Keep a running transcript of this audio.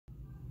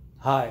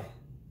Hi,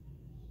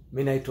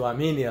 mimi naitwa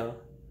Aminiel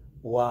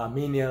wa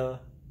Aminiel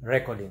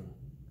Recording.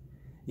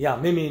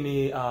 Mimi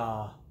ni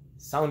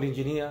sound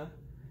engineer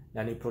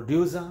na ni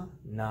producer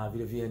na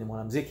vile vile ni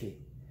mwanamuziki.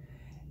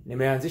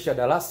 Nimeanzisha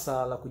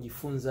darasa la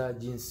kujifunza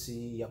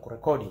jinsi ya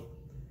kurekodi.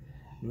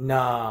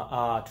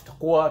 Na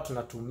tutakuwa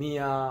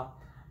tunatumia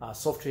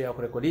software ya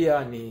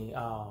kurekodia ni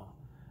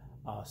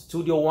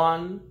Studio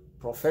One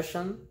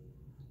Profession,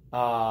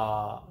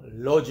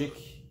 Logic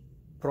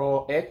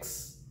Pro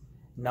X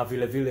na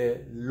vile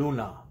vile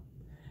Luna.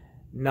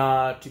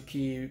 Na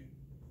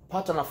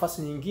tukipata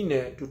nafasi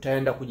nyingine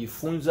tutaenda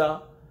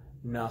kujifunza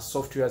na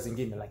software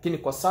zingine, lakini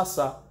kwa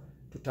sasa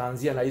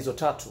tutaanzia na hizo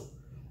tatu.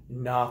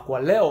 Na kwa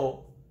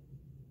leo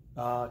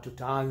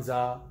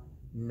tutaanza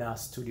na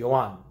Studio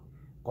One.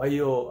 Kwa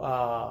hiyo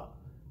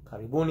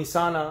karibuni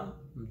sana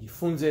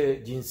mjifunze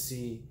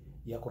jinsi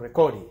ya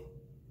kurekodi.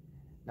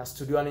 Na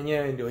Studio One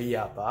yenyewe ndio hii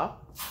hapa.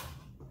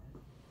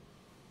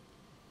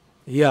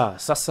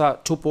 Sasa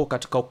tupo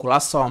katika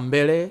ukurasa wa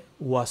mbele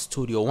wa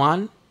Studio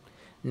One.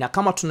 Na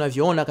kama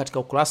tunavyoona katika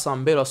ukurasa wa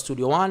mbele wa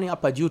Studio One,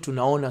 hapa juu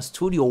tunaona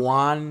Studio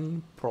One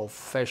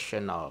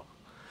Professional.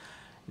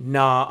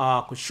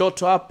 Na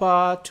kushoto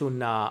hapa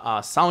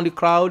tuna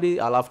SoundCloud,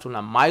 alafu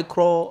tuna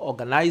Micro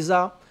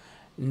Organizer,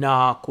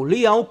 na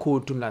kulia huku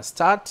tuna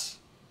Start,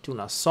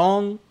 tuna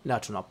Song na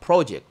tuna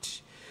Project.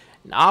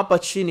 Na hapa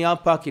chini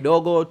hapa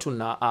kidogo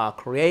tuna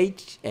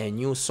Create a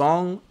New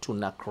Song,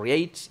 tuna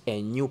Create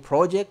a New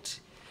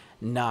Project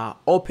na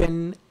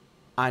Open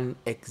an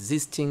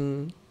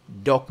Existing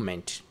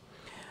Document.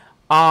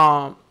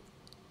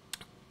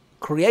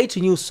 Create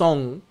a New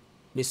Song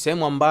ni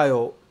sehemu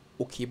ambayo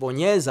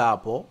ukibonyeza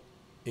hapo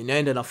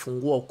inaenda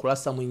nafungua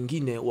ukurasa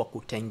mwingine wa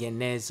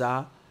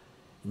kutengeneza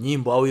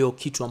nyimbo au hiyo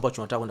kitu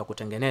ambacho unataka kwenda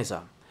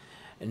kutengeneza.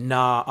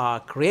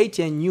 Na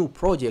Create a New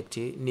Project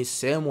ni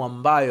sehemu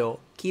ambayo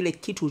kile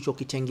kitu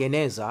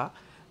ulichokitengeneza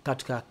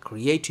katika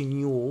Create a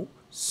New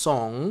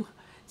Song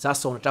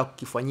sasa unataka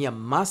kukifanyia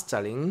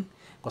mastering,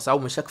 kwa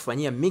sababu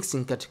umeshakifanyia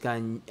mixing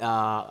katika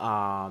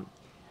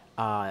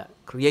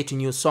Create a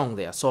New Song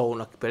there. So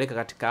unakipeleka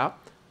katika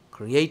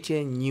Create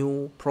a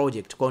New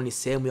Project, kwa ni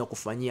sehemu ya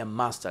kufanyia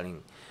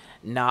mastering.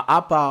 Na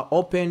hapa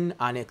Open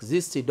an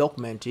Existing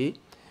Document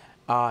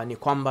ni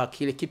kwamba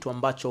kile kitu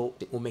ambacho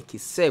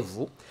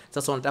umekisave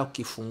sasa unataka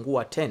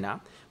kukifungua tena.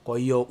 Kwa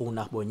hiyo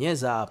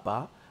unabonyeza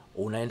hapa,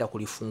 unaenda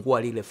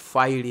kulifungua lile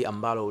faili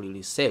ambalo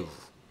ulilisave.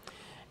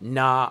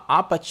 Na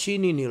hapa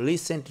chini ni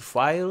recent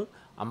file,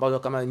 ambazo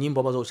kama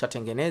nyimbo ambazo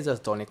ushatengeneza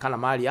zitaonekana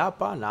mahali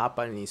hapa. Na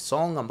hapa ni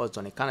song ambazo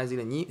zitaonekana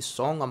zile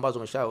song ambazo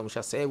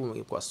umesha save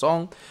imekuwa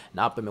song,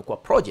 na hapa imekuwa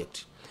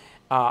project.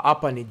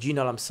 Hapa ni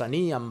jina la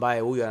msanii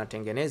ambaye huyu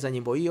anatengeneza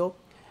nyimbo hiyo,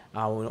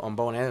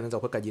 ambao unaweza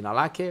kuweka jina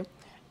lake.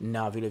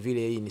 Na vile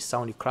vile hii ni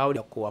SoundCloud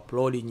ya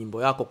kuupload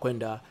nyimbo yako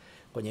kwenda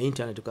kwenye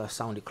internet kwa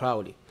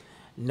SoundCloud.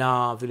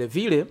 Na vile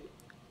vile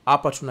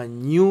hapa tuna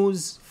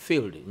news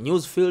field.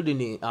 News field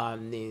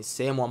ni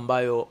sehemu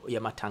ambayo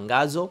ya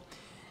matangazo,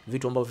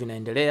 vitu ambavyo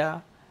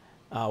vinaendelea,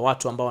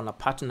 watu ambao wana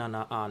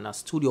partner na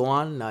Studio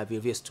One, na vile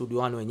vile Studio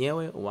One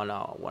wenyewe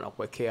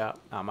wanakuwekea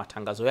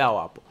matangazo yao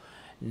hapo.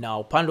 Na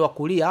upande wa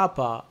kulia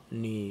hapa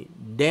ni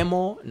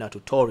demo na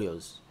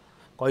tutorials.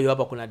 Kwa hiyo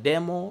hapa kuna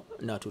demo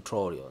na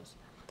tutorials.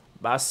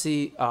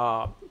 Basi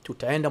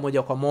tutaenda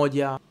moja kwa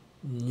moja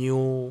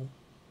new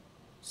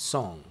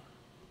song.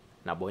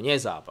 Na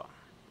bonyeza hapa.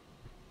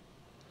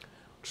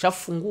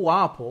 Ukishafungua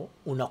hapo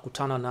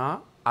unakutana na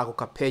ako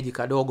kapeji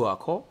kadogo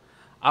ako.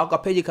 Ako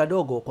kapeji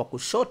kadogo kwa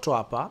kushoto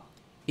hapa,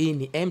 hii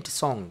ni empty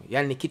song.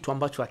 Yani ni kitu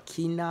ambacho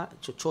hakina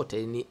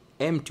chochote, ni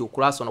empty,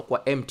 ukurasa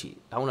unakuwa empty,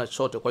 hauna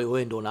chochote. Kwa hiyo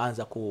wewe ndio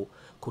unaanza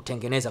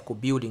kutengeneza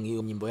building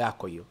hiyo nyimbo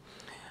yako hiyo.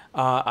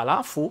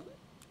 Alafu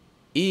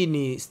hii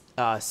ni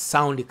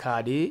sound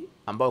card,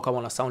 ambayo kama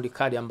una sound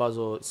card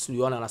ambazo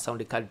Studio One na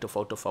sound card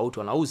tofauti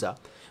wanauza.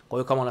 Kwa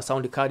hiyo kama una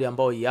sound card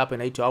ambayo hii hapa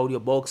inaitwa Audio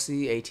Box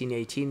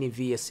 1818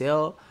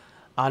 VSL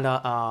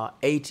ana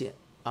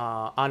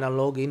 8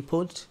 analog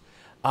input,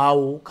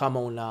 au kama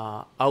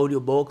una Audio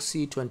Box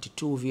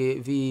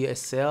 22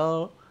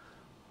 VSL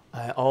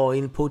all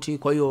input.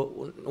 Kwa hiyo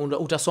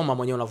utasoma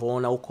mwenyewe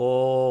unavyoona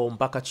huko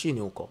mpaka chini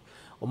huko.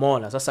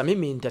 Umeona? Sasa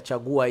mimi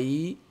nitachagua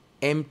hii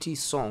empty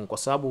song kwa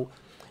sababu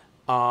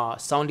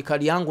sound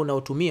card yangu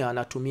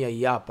natumia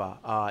hii hapa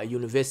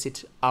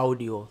University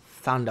Audio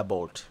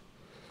Thunderbolt.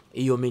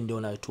 Hiyo mimi ndio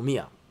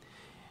natumia.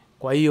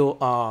 Kwa hiyo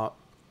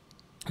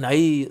na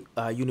hii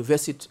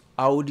University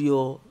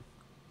Audio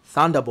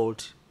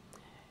Thunderbolt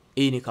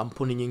hii ni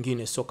kampuni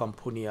nyingine, sio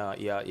kampuni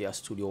ya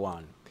Studio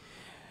One.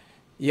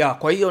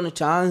 Kwa hiyo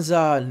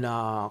nitaanza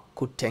na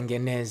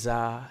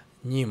kutengeneza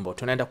nyimbo.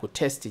 Tunaenda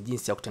kutesti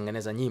jinsi ya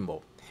kutengeneza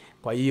nyimbo.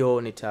 Kwa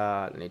hiyo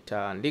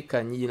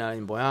nitaandika jina la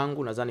nyimbo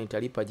yangu, nadhani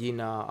nitalipa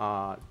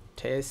jina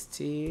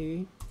test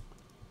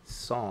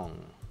song.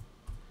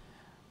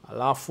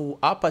 Alafu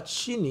hapa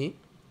chini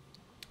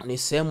ni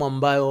sehemu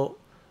ambayo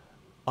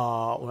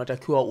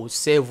unatakiwa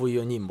usave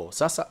hiyo nyimbo.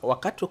 Sasa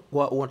wakati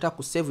unataka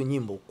kusave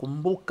nyimbo,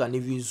 kumbuka ni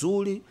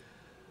vizuri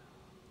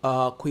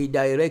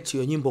kuidirect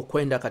hiyo nyimbo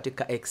kwenda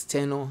katika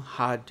external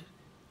hard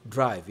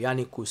drive,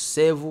 yani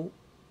kusave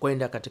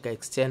kwenda katika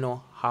external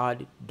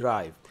hard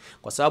drive,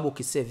 kwa sababu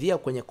ukisevia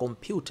kwenye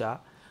kompyuta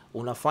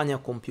unafanya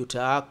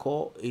kompyuta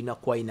yako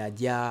inakuwa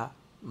inajaa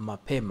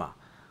mapema,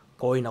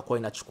 kwa hiyo inakuwa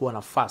inachukua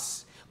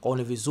nafasi. Kwa hiyo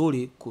ni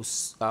vizuri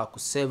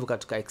kusave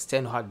katika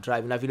external hard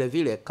drive. Na vile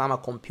vile kama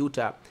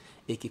kompyuta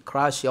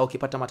ikicrash au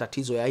ikipata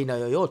matatizo ya aina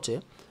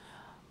yoyote,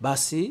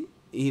 basi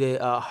ile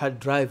hard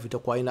drive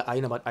itakuwa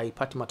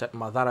haipati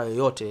madhara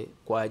yoyote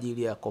kwa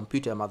ajili ya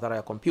kompyuta, ya madhara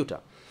ya kompyuta.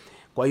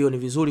 Kwa hiyo ni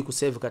vizuri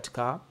kusave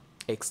katika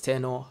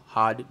external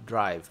hard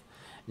drive,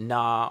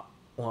 na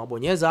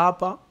unabonyeza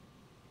hapa,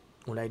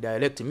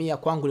 unaidirect. Mimi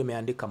kwangu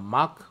nimeandika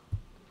Mac,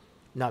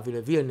 na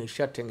vile vile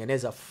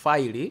nishatengeneza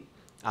faili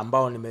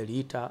ambao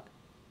nimeliita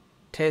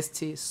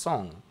test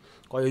song.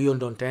 Kwa hiyo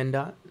ndo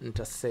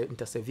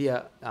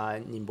nitasevia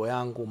nyimbo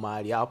yangu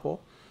mahali hapo.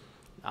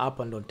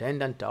 Hapa ndo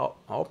nita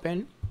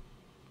open,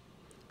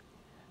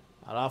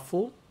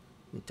 alafu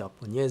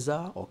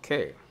nitabonyeza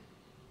okay.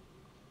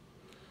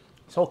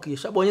 So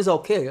ukishabonyeza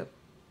okay,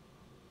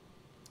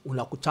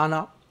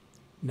 unakutana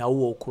na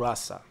huo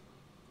ukurasa.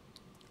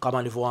 Kama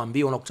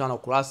nilivyowaambia, unakutana na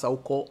ukurasa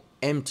huko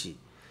empty.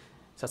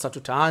 Sasa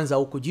tutaanza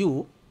huku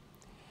juu.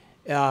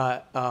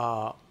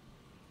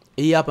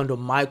 Hii hapa ndo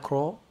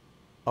micro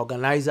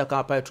organizer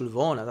kama pale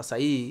tulivyoona. Sasa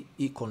hii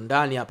iko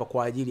ndani hapa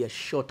kwa ajili ya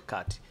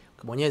shortcut.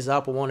 Ukibonyeza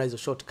hapo, umeona hizo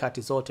shortcut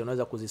zote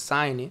unaweza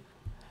kuzisign.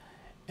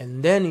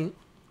 And then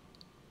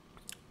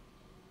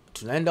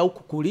tunaenda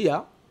huku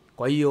kulia.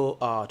 Kwa hiyo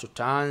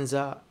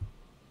tutaanza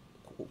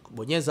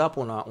kubonyeza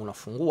hapo,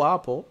 unafungua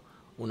hapo,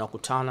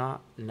 unakutana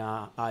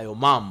na hayo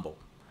mambo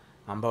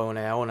ambayo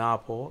unayaona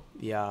hapo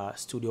ya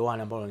Studio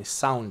One, ambayo ni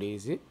sound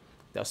hizi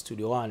za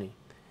Studio One.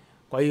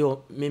 Kwa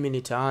hiyo mimi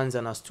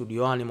nitaanza na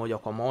Studio One moja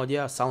kwa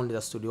moja, sound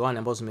za Studio One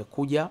ambazo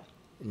zimekuja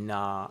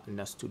na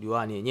Studio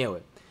One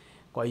yenyewe.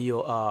 Kwa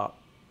hiyo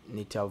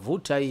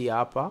nitavuta hii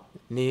hapa.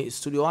 Ni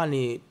Studio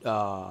One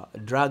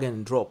drag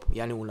and drop,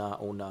 yani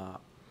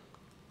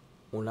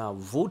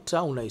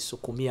unavuta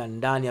unaisukumia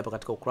ndani hapa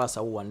katika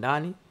ukurasa huu wa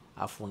ndani,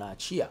 afu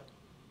unaachia.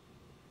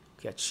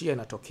 Ukiachia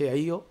inatokea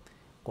hiyo.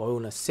 Kwa hiyo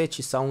una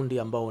search sound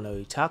ambayo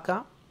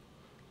unayoitaka.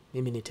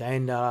 Mimi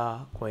nitaenda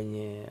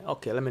kwenye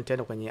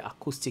nitaenda kwenye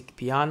acoustic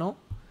piano.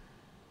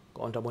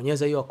 Kwa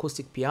nitabonyeza hiyo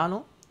acoustic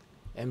piano,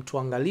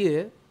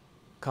 tuangalie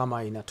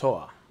kama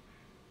inatoa.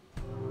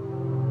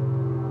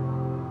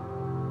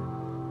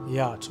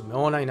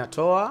 Tumeona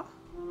inatoa.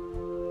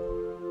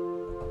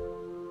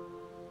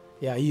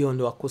 Hiyo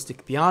ndio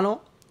acoustic piano.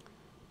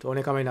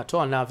 Tuone kama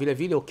inatoa. Na vile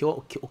vile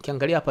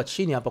ukiangalia hapa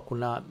chini hapa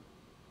kuna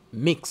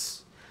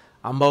mix,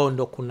 ambao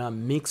ndo kuna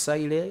mixer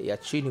ile ya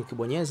chini.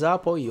 Ukibonyeza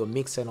hapo, hiyo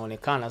mixer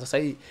inaonekana. Sasa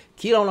hii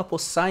kila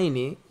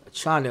unaposign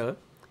channel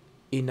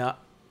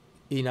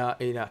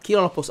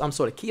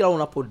kila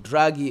unapo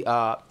drag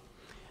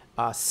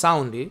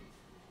sound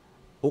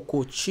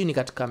huku chini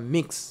katika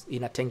mix,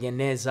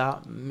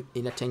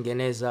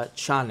 inatengeneza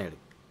channel.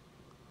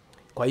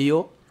 Kwa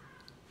hiyo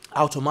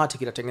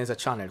automatic itatengeneza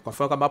channel. Kwa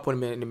mfano kama hapo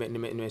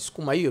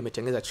nimesukuma hiyo,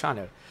 imetengeneza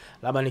channel.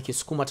 Labda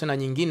nikisukuma tena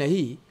nyingine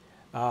hii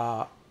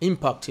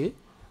impact,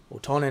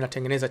 utaona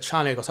inatengeneza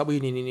channel, kwa sababu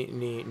hii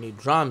ni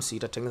drums,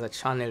 itatengeneza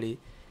channel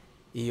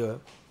hiyo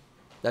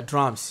the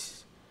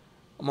drums.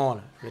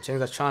 Umeona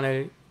imetengeneza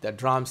channel the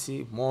drums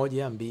 1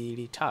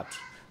 2 3.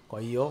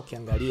 Kwa hiyo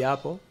ukiangalia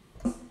hapo,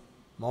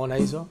 umeona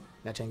hizo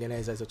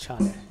inatengeneza hizo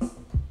channel.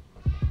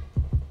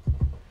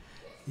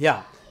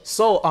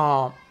 So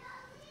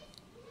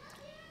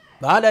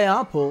baada ya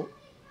hapo,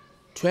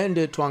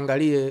 twende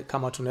tuangalie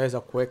kama tunaweza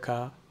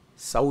kuweka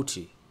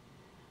sauti.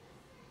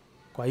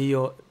 Kwa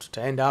hiyo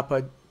tutaenda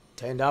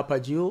hapa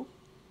juu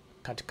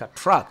katika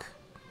track.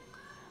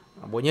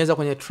 Unabonyeza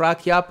kwenye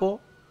track hapo,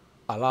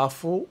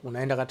 alafu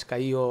unaenda katika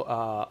hiyo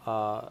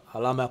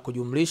alama ya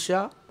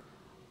kujumlisha,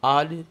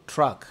 add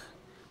track.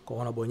 Kwa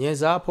hiyo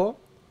unabonyeza hapo,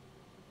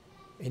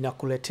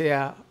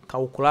 inakuletea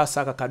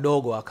kaukurasa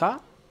kadogo aka.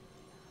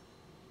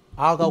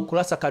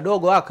 Kaukurasa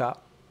kadogo aka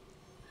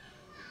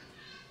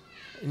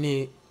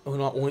ni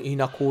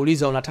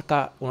inakuuliza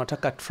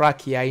unataka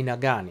track ya aina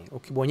gani.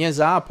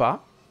 Ukibonyeza hapa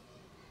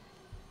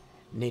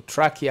ni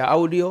track ya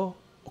audio,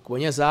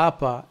 ukibonyeza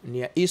hapa ni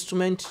ya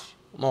instrument.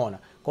 Umeona?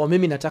 Kwa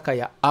mimi nataka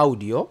ya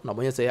audio,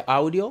 unabonyeza ya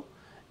audio,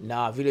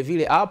 na vile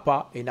vile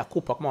hapa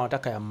inakupa kama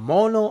unataka ya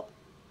mono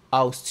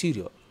au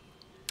stereo.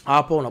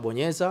 Hapo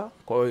unabonyeza,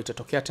 kwa hiyo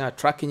itatokea tena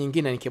track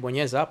nyingine.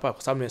 Nikibonyeza hapa,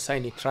 kwa sababu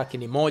nimesign track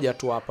ni moja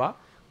tu hapa,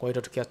 kwa hiyo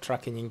itatokea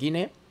track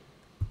nyingine.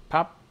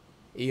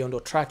 Hiyo ndo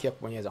track ya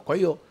kubonyeza. Kwa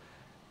hiyo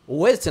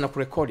uwezi tena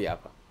kurekodi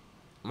hapa.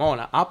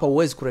 Umeona? Hapa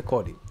uwezi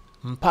kurekodi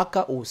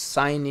mpaka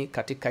usaini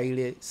katika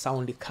ile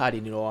sound card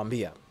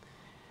niliyowaambia.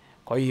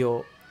 Kwa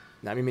hiyo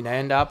na mimi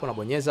naenda hapo,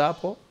 nabonyeza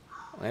hapo,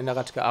 naenda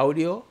katika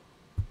audio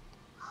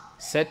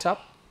setup,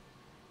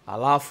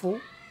 alafu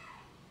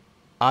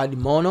add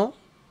mono,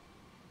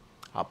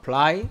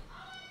 apply,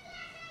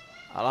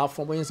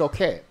 alafu nabonyeza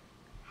okay.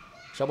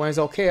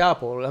 Ukishabonyeza okay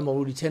hapo, lazima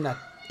urudi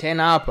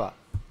tena hapa,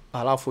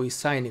 alafu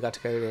isign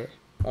katika ile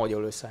moja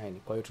ile sign.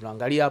 Kwa hiyo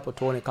tunaangalia hapo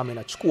tuone kama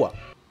inachukua.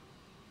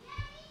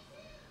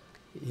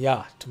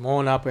 Ya,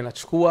 tumeona hapo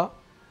inachukua.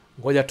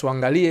 Ngoja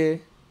tuangalie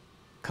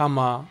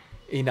kama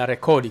ina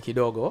rekodi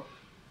kidogo.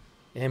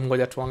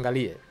 Ngoja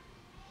tuangalie.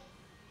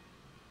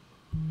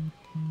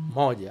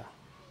 1,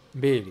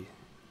 2,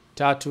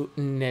 3,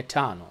 4,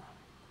 5.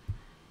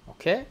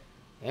 Okay?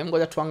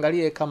 Ngoja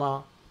tuangalie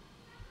kama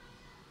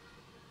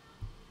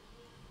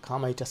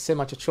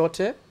itasema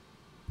chochote.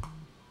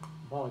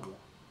 1,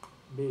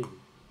 2,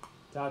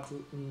 3, 4,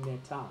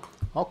 5.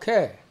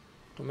 Okay.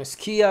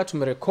 Tumesikia,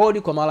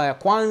 tumerekodi kwa mara ya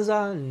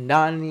kwanza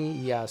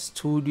ndani ya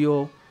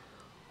studio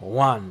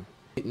 1.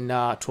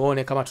 Na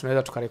tuone kama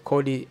tunaweza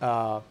tukarekodi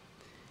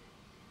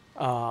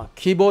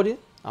keyboard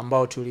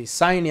ambao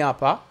tulisign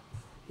hapa,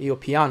 hiyo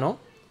piano.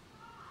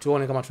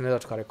 Tuone kama tunaweza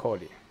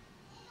tukarekodi.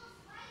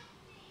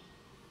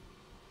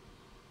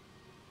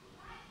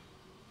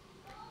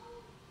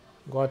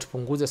 Ngoja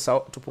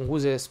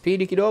tupunguze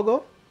speed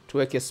kidogo.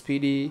 Tuweke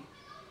speed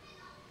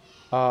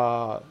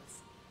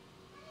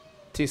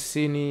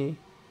 96.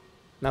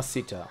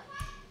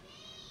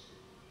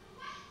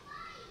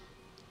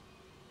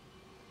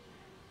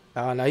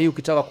 Na hii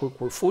ukitaka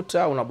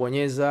kuifuta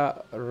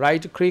unabonyeza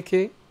right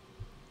click,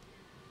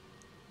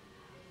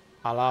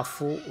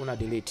 alafu una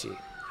delete.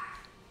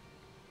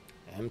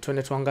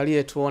 Twende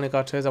tuangalie, tuone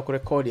kama tutaweza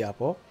kurekodi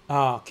hapo.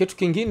 Kitu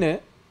kingine,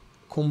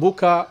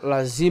 kumbuka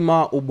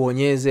lazima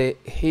ubonyeze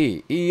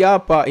hii. Hii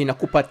hapa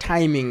inakupa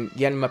timing,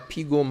 yani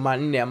mapigo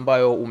 4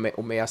 ambayo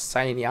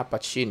umeassign hapa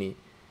chini.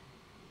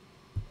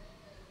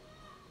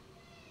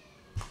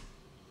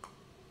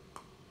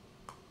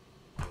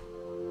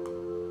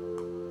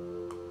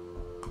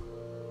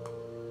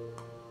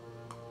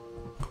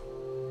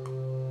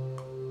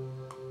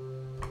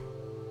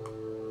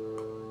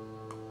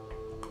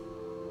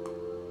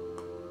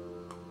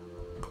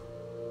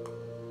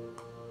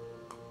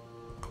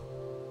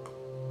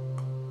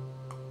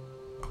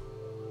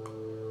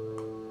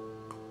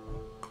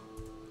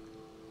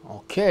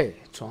 Okay,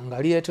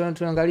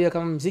 tuangalie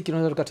kama mziki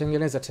unaweza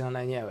tukatengeneza tena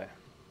na yenyewe.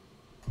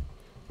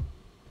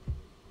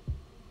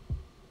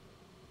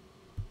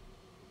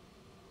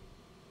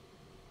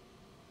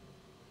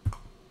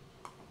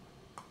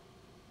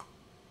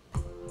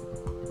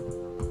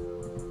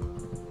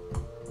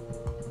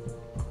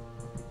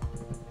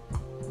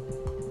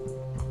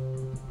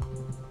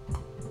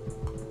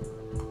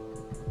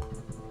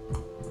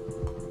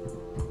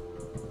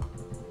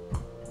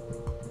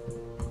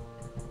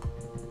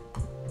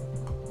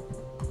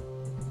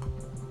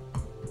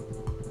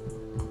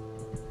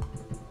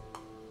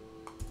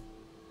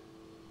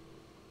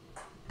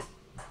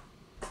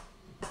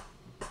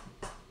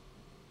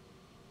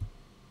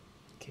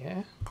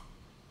 Okay.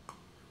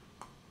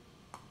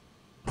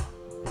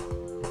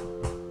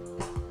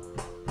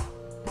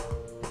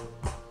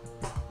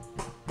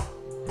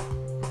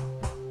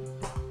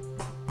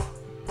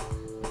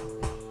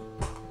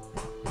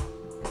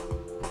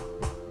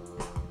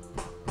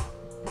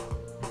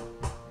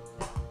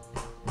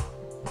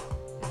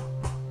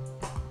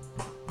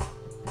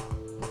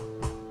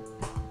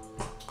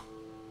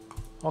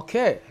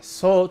 Okay,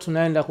 so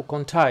tunaenda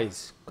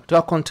kuquantize.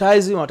 Kutoka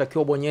quantize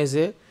unatakiwa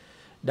ubonyeze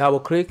double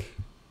click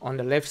on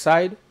the left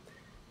side.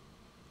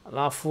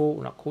 Alafu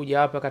unakuja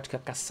hapa katika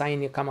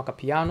kasaini kama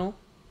kapiano.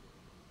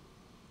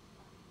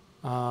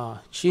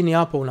 Chini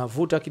hapo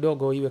unavuta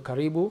kidogo iwe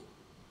karibu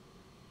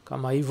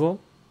kama hivyo.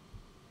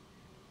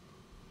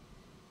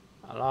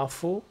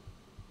 Alafu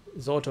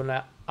zote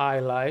na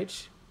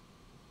highlight.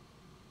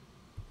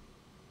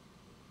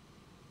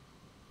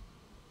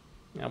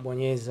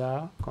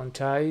 Nabonyeza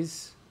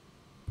quantize.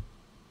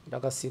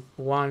 Nataka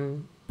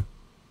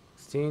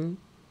 116.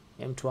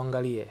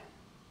 Tuangalie.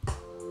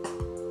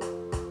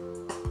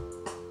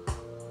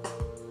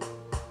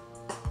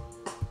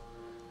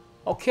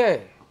 Okay.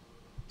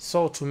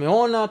 So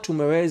tumeona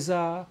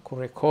tumeweza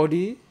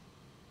kurekodi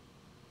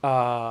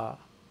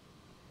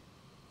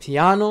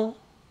piano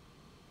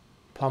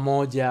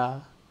pamoja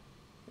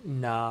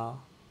na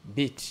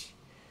beat.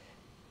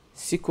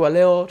 Siku ya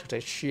leo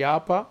tutaishia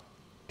hapa.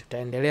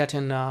 Tutaendelea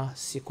tena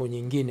siku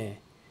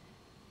nyingine.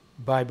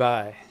 Bye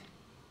bye.